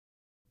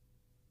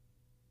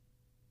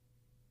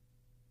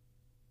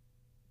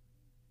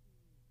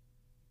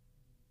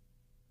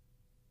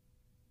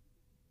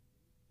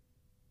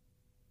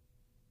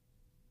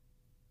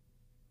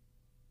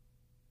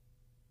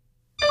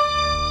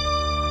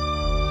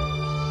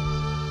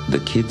The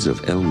kids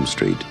of Elm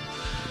Street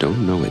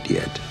don't know it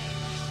yet,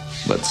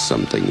 but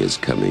something is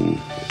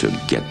coming to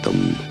get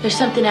them. There's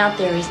something out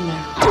there, isn't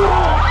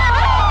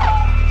there?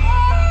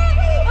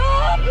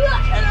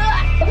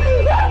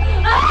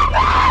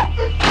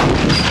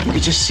 You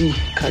could just see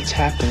cuts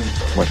happening.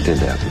 What did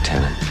that,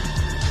 Lieutenant?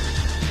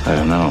 I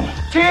don't know.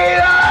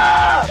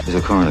 Tina! What's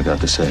the coroner got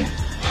to say?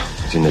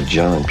 He's in the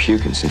jar and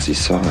puking since he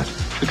saw it.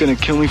 They're gonna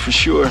kill me for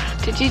sure.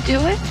 Did you do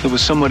it? There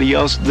was somebody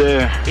else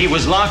there. He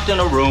was locked in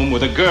a room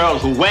with a girl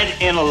who went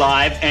in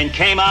alive and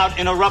came out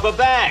in a rubber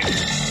bag.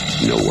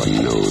 No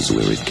one knows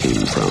where it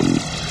came from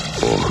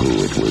or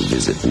who it will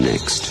visit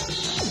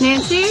next.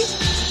 Nancy?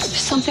 There's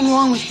something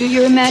wrong with you.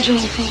 You're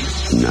imagining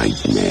things.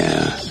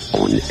 Nightmare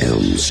on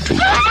Elm Street.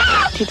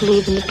 Do you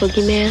believe in the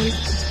boogeyman?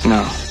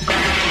 No.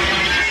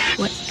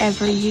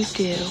 Whatever you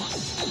do,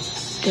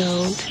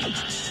 don't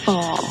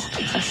fall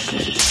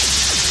asleep.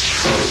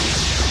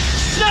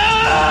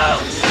 No!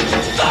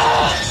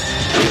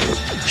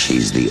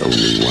 She's the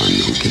only one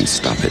who can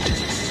stop it.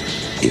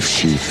 If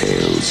she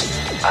fails,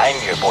 I'm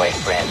your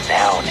boyfriend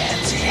now,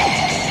 Nancy.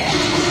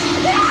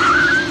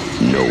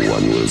 no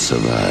one will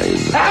survive.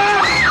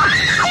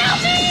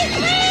 Help me,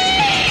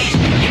 please!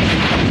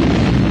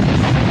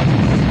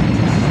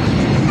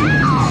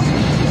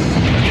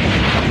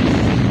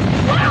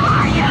 Where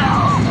are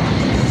you?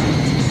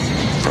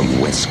 From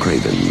Wes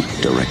Craven,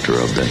 director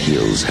of The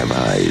Hills Have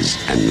Eyes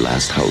and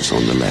Last House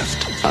on the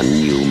Left, a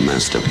new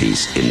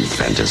masterpiece in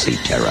fantasy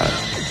terror,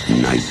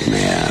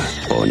 Nightmare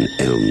on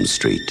Elm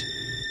Street.